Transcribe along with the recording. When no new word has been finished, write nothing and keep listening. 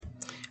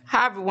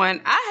Hi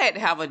everyone. I had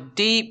to have a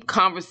deep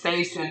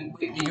conversation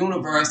with the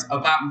universe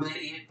about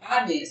money and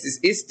finances.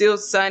 It's still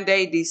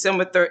Sunday,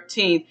 December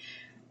 13th,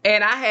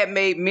 and I had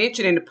made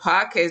mention in the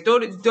podcast.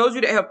 Those of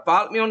you that have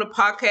followed me on the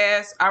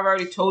podcast, I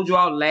already told you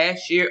all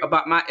last year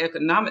about my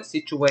economic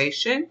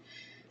situation.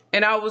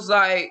 And I was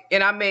like,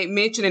 and I made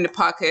mention in the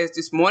podcast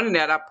this morning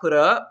that I put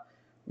up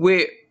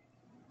with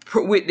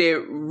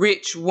the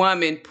Rich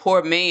Woman,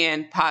 Poor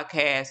Man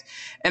podcast.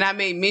 And I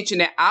made mention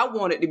that I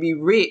wanted to be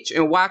rich,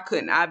 and why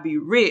couldn't I be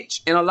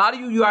rich? And a lot of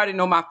you already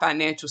know my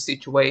financial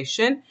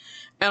situation.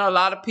 And a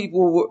lot of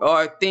people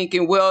are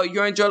thinking, well,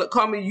 you're Angelic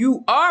Carmen,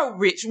 you are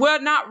rich.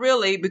 Well, not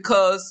really,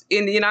 because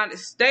in the United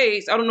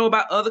States, I don't know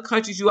about other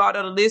countries you all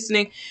that are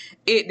listening,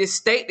 the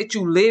state that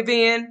you live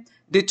in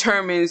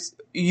determines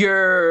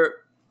your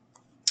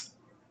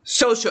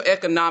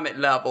socioeconomic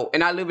level.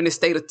 And I live in the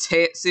state of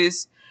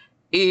Texas.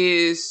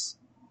 It's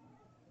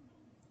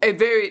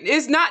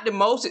not the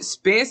most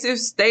expensive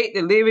state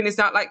to live in. It's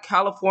not like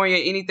California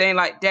or anything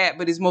like that,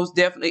 but it's not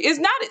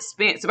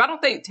expensive. I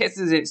don't think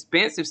Texas is an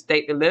expensive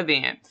state to live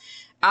in.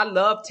 I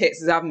love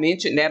Texas. I've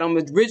mentioned that. I'm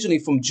originally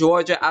from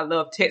Georgia. I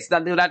love Texas. I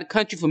lived out of the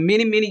country for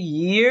many, many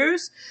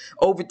years.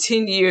 Over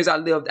 10 years, I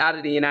lived out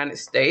of the United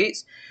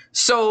States.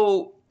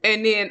 So,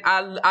 and then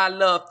I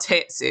love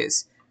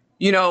Texas.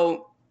 You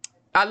know,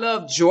 I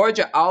love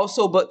Georgia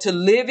also, but to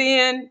live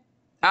in,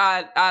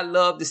 I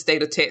love the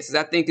state of Texas.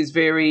 I think it's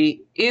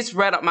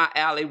right up my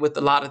alley with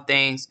a lot of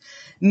things.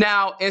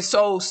 Now, and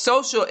so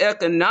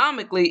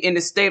socioeconomically in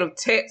the state of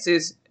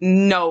Texas,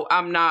 no,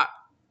 I'm not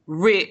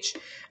rich.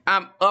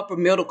 I'm upper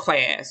middle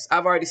class.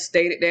 I've already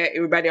stated that.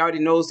 Everybody already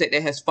knows that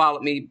has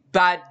followed me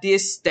by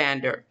this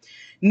standard.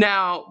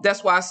 Now,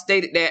 that's why I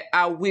stated that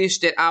I wish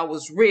that I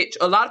was rich.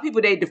 A lot of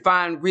people, they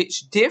define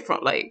rich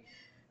differently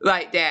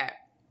like that.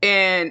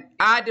 And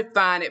I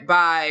define it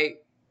by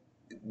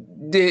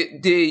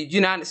the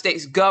United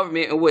States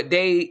government and what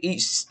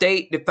each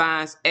state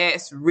defines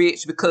as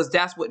rich, because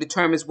that's what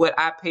determines what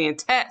I pay in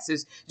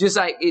taxes, just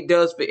like it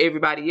does for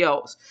everybody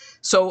else.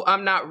 So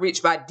I'm not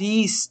rich by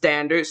these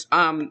standards.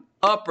 I'm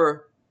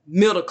upper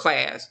middle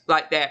class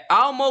like that.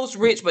 Almost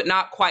rich, but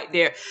not quite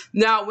there.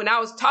 Now, when I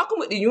was talking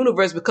with the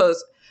universe,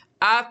 because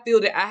I feel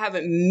that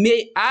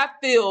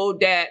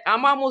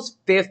I'm almost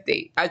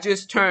 50. I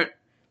just turned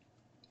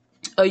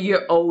a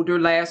year older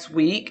last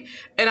week,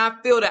 and I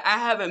feel that I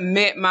haven't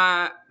met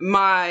I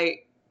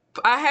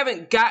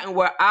haven't gotten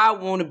where I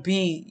want to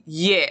be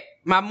yet.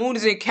 My moon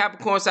is in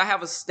Capricorn, so I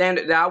have a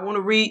standard that I want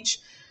to reach,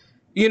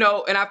 and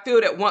I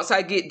feel that once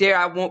I get there,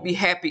 I won't be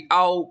happy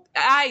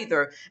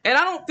either. And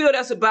I don't feel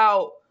that's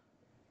about,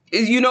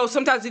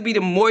 sometimes it be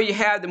the more you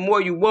have, the more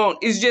you want.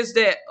 It's just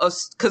that,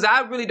 because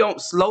I really don't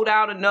slow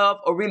down enough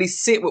or really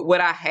sit with what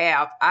I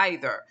have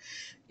either,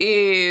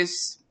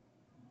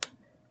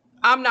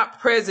 I'm not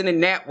present in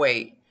that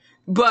way.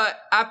 But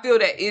I feel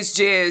that it's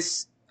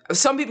just,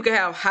 some people can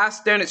have high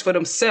standards for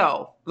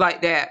themselves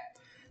like that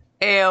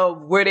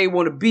and where they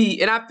want to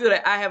be. And I feel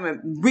that I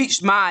haven't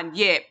reached mine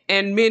yet.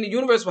 And me and the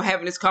universe were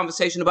having this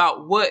conversation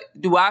about what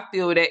do I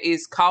feel that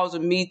is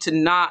causing me to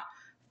not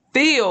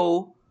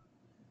feel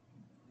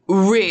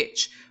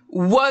rich.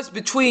 What's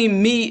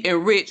between me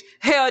and rich?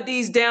 Hell,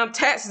 these damn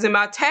taxes and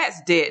my tax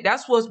debt.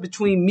 That's what's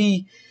between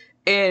me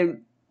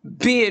and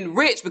being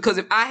rich, because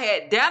if I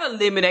had that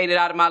eliminated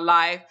out of my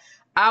life,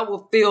 I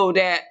would feel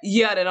that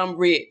I'm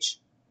rich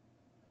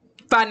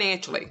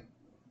financially.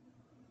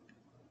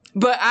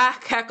 But I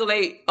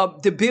calculate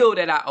the bill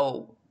that I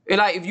owe. And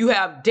like, if you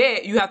have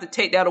debt, you have to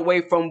take that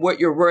away from what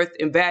your worth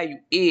and value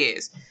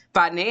is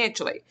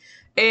financially.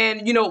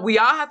 And, we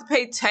all have to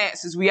pay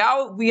taxes. We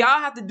all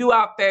have to do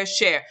our fair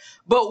share.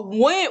 But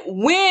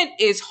when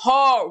is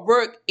hard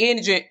work,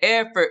 energy, and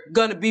effort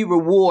going to be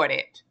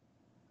rewarded?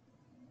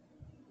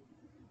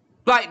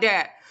 Like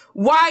that.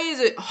 Why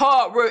is it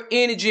hard work,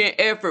 energy, and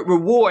effort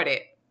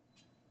rewarded?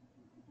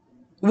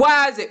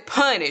 Why is it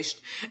punished?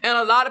 And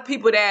a lot of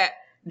people that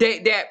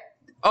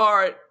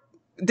are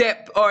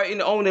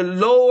on the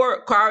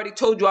lower, I already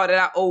told you all that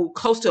I owe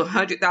close to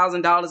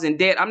 $100,000 in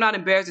debt. I'm not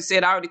embarrassed to say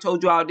it. I already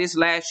told you all this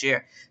last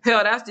year.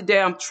 Hell, that's the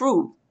damn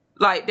truth.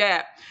 Like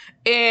that.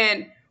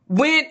 And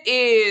but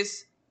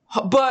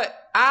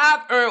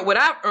I've earned what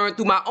I've earned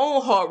through my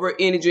own hard work,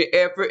 energy, and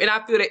effort, and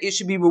I feel that it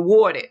should be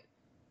rewarded,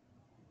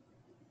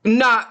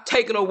 not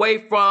taken away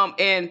from,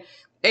 and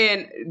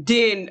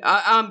then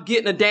I'm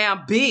getting a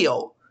damn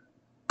bill.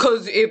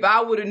 Because if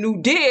I would have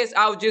knew this,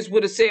 I would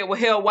have said, well,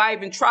 hell, why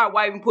even try?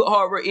 Why even put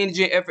hard work,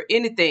 energy, and effort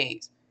into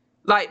things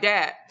like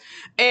that?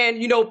 And,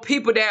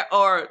 people that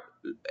are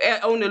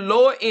on the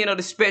lower end of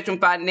the spectrum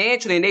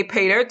financially and they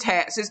pay their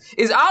taxes,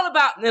 it's all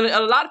about, and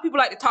a lot of people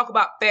like to talk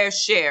about fair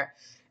share.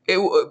 It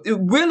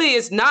really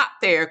is not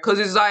fair, because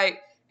it's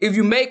like, if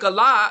you make a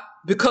lot,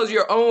 because of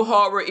your own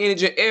hard work,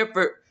 energy, and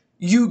effort,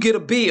 you get a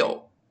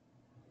bill,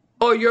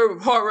 or your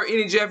hard work,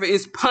 energy, effort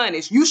is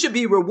punished. You should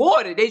be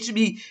rewarded. They should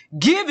be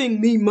giving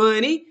me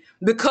money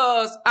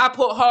because I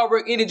put hard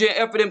work, energy, and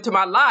effort into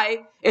my life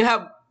and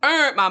have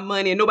earned my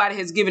money, and nobody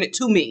has given it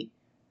to me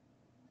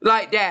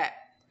like that.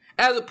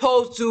 As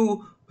opposed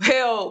to,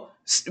 hell,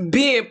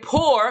 being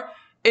poor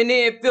and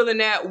then feeling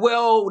that,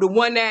 well, the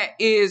one that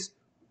is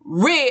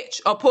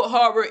rich or put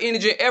hard work,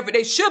 energy, and effort,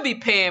 they should be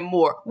paying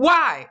more.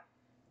 Why?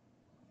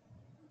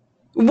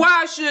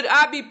 Why should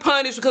I be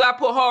punished because I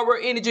put hard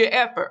work, energy, and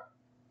effort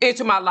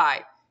into my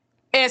life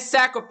and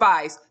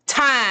sacrifice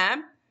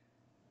time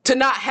to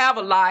not have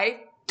a life,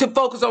 to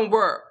focus on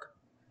work?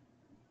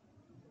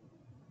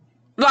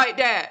 Like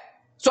that.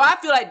 So I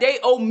feel like they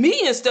owe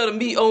me instead of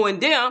me owing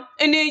them.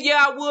 And then,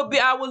 yeah,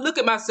 I would look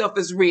at myself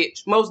as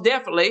rich, most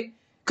definitely.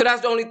 Because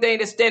that's the only thing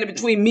that's standing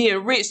between me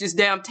and rich, this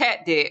damn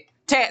tax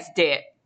debt.